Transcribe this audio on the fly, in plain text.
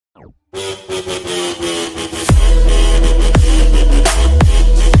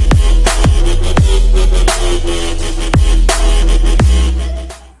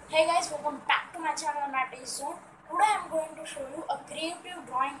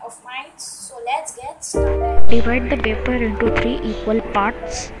of mine. So let's get started. Divide the paper into 3 equal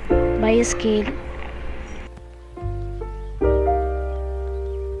parts by a scale.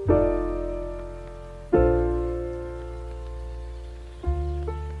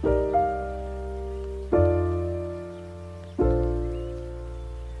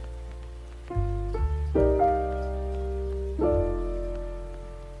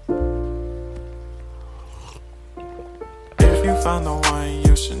 If you find the one,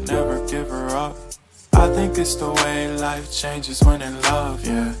 you should never give her up. I think it's the way life changes when in love,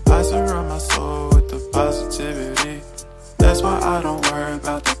 yeah. I surround my soul with the positivity. That's why I don't worry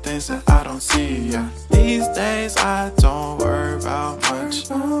about the things that I don't see, yeah. These days I don't worry about much.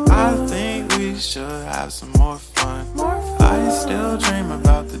 I think we should have some more fun. I still dream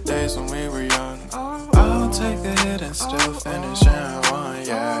about the days when we were young. I'll take a hit and still finish in one,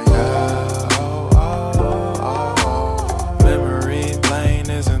 yeah, yeah. Oh, oh, oh, oh. Memory lane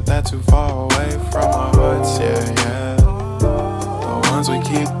isn't that too far away from our hearts, yeah, yeah. The ones we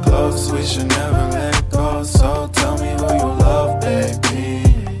keep close, we should never let go. So tell me who you love, baby.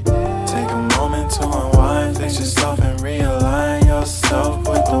 Take a moment to unwind, fix yourself and realign yourself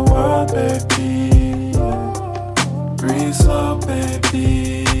with the world, baby. Breathe slow,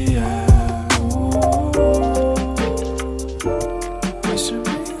 baby, yeah. We should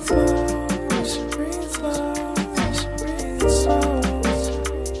breathe slow, we should breathe slow, we should breathe slow.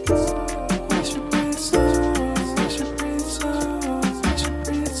 We should breathe slow, we should breathe slow, we should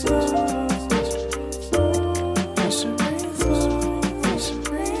breathe slow. We should breathe slow, we should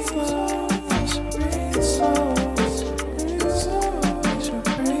breathe slow, we should breathe slow. We should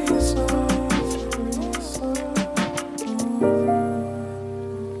breathe slow, breathe slow.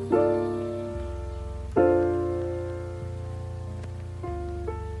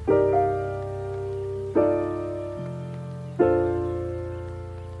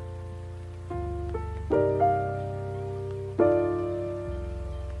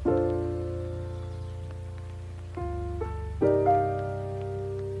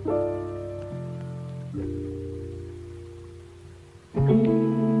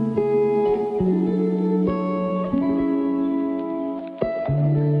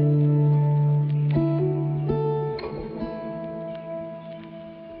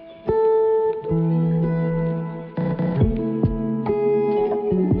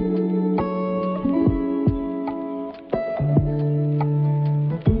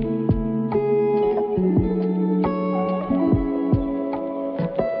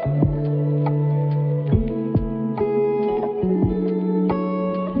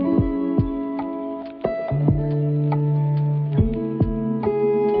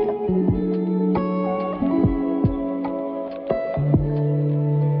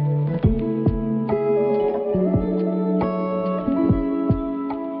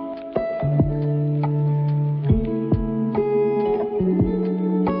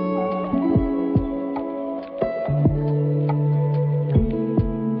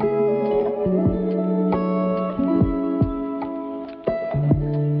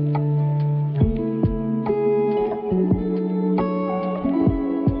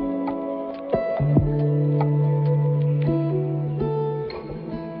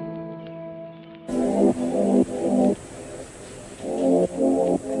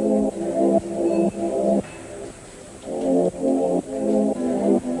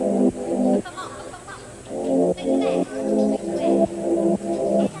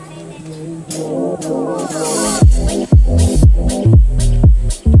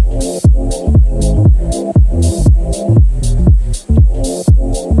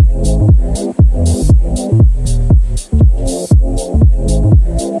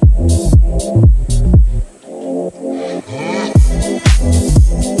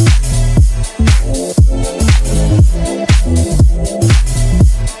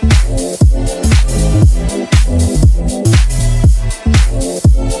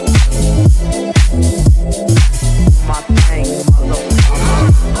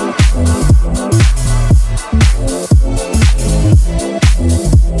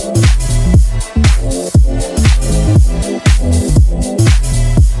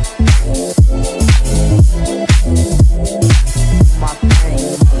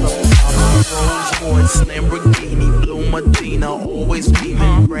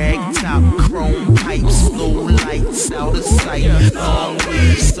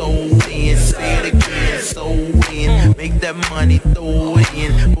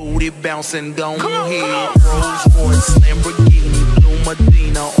 And go ahead, Rolls Royce, Lamborghini, Blue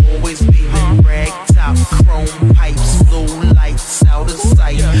Medina, always beaming, rag top, chrome pipes, blue lights, out of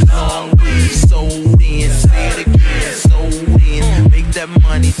sight, long weed, sold in, say it again, sold in, make that that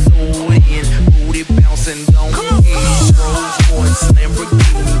money, throw it in. Booty bouncing, don't eat. Rolls Royce,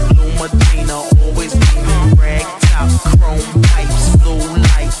 Lamborghini, Blue Medina, always beaming. Rag top, chrome pipes, blue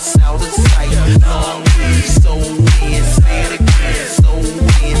lights, out of sight. Long weed, so in, say it again, so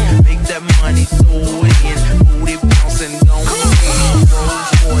in. Make that money, throw it in. Booty bouncing, don't eat.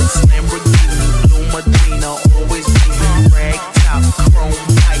 Rolls Royce, Lamborghini, Blue Medina, always beaming. Rag top, chrome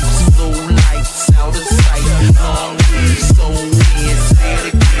pipes, blue lights, out of sight. Long weed, so in, say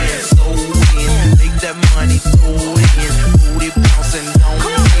it again, so in. Make that money, throw it in. Booty bouncing, don't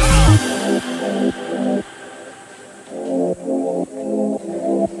eat.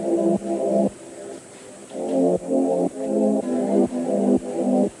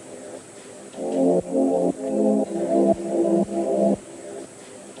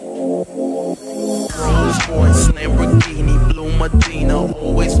 Rolls Royce, Lamborghini, Blue Medina,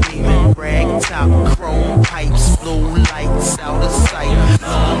 always beaming. Rag top, chrome pipes, blue lights, out of sight.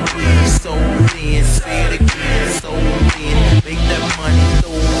 Long weed, so in, say it again, so in. Make that money,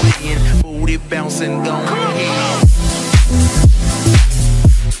 throw it in. Booty bouncing, don't hit.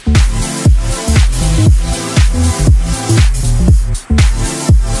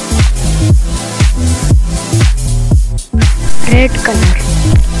 Red color.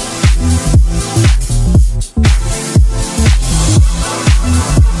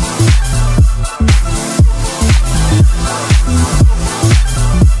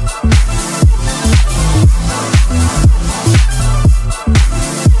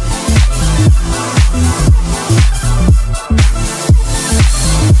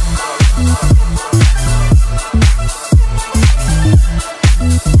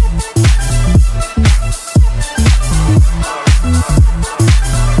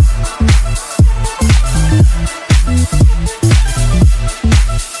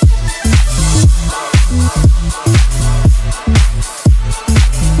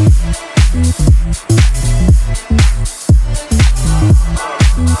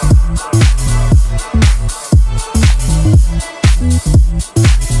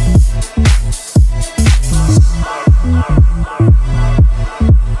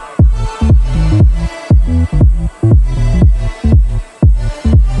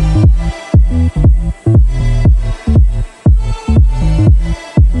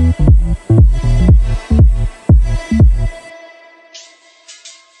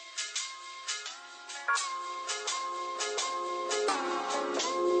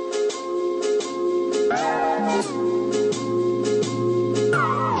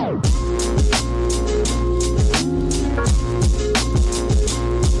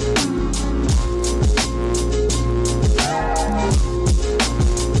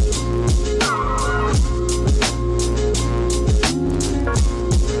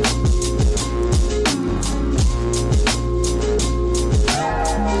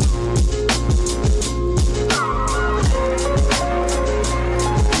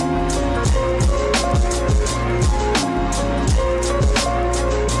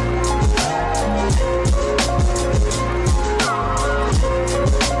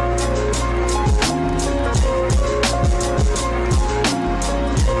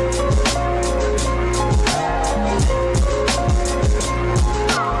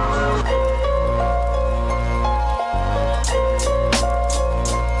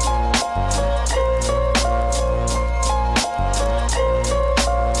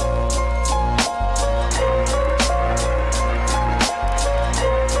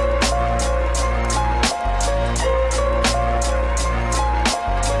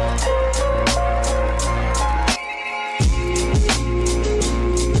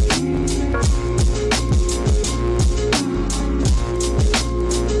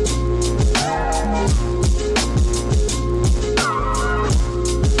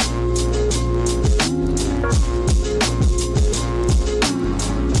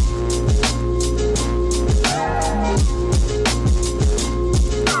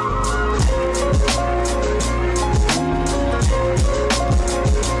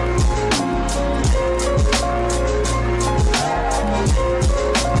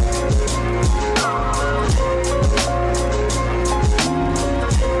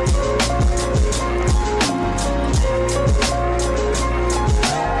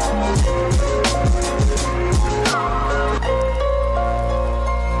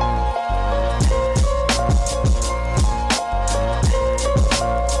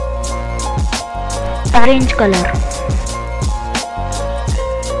 orange color.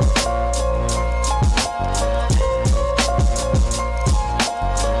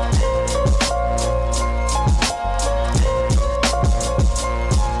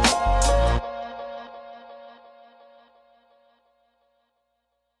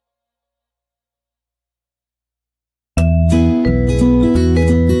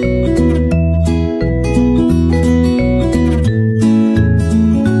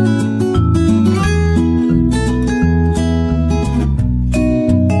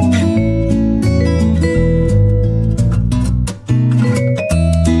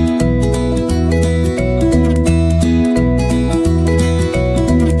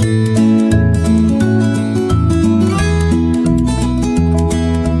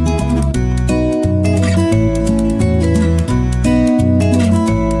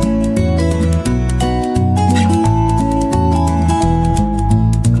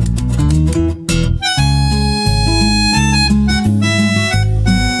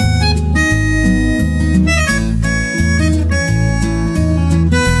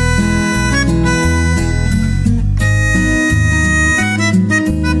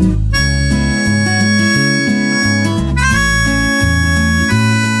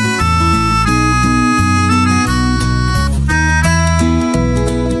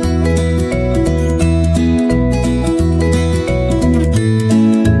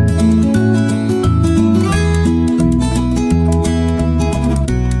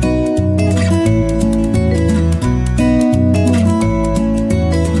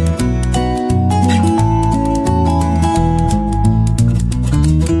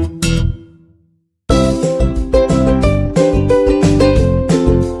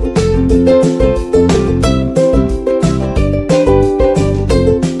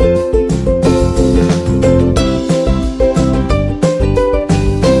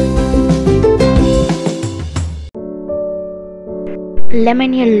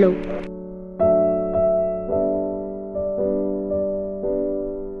 lemon yellow.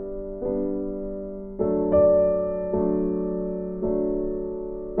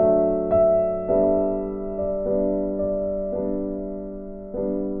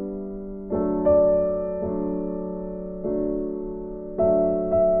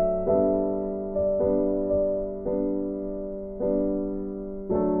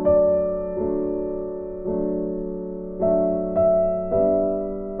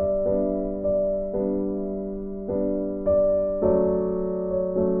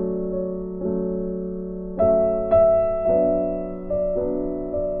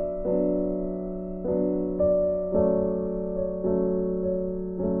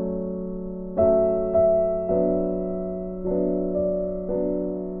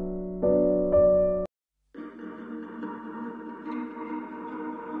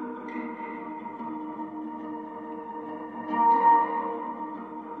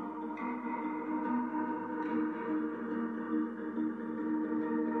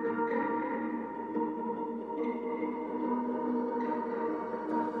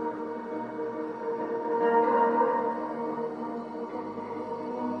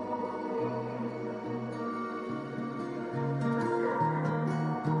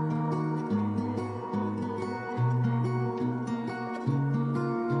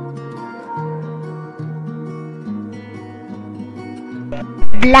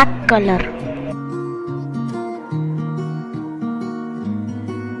 Black color.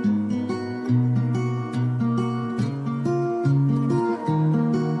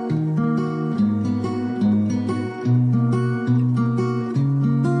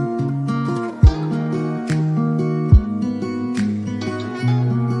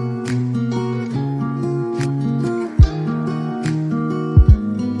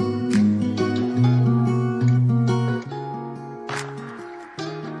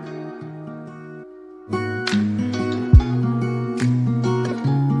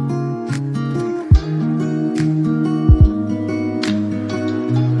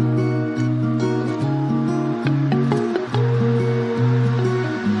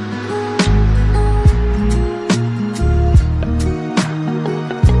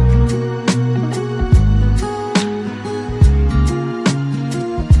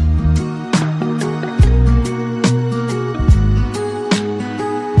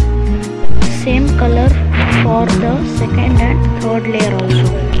 Same color for the second and third layer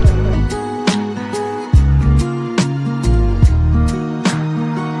also.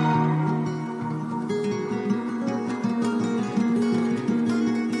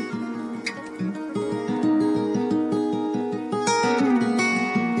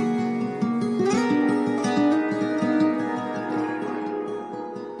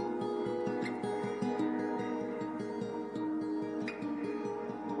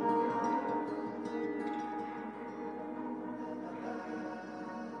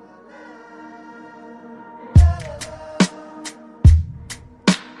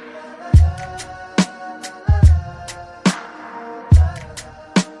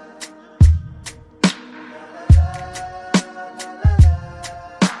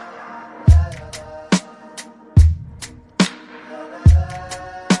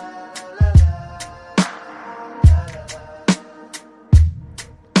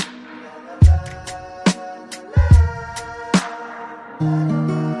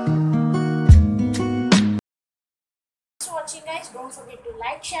 Thanks for watching, guys. Don't forget to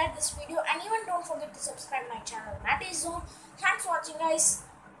like, share this video, and even don't forget to subscribe my channel Mattyzzone. Thanks for watching, guys.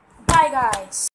 Bye, guys.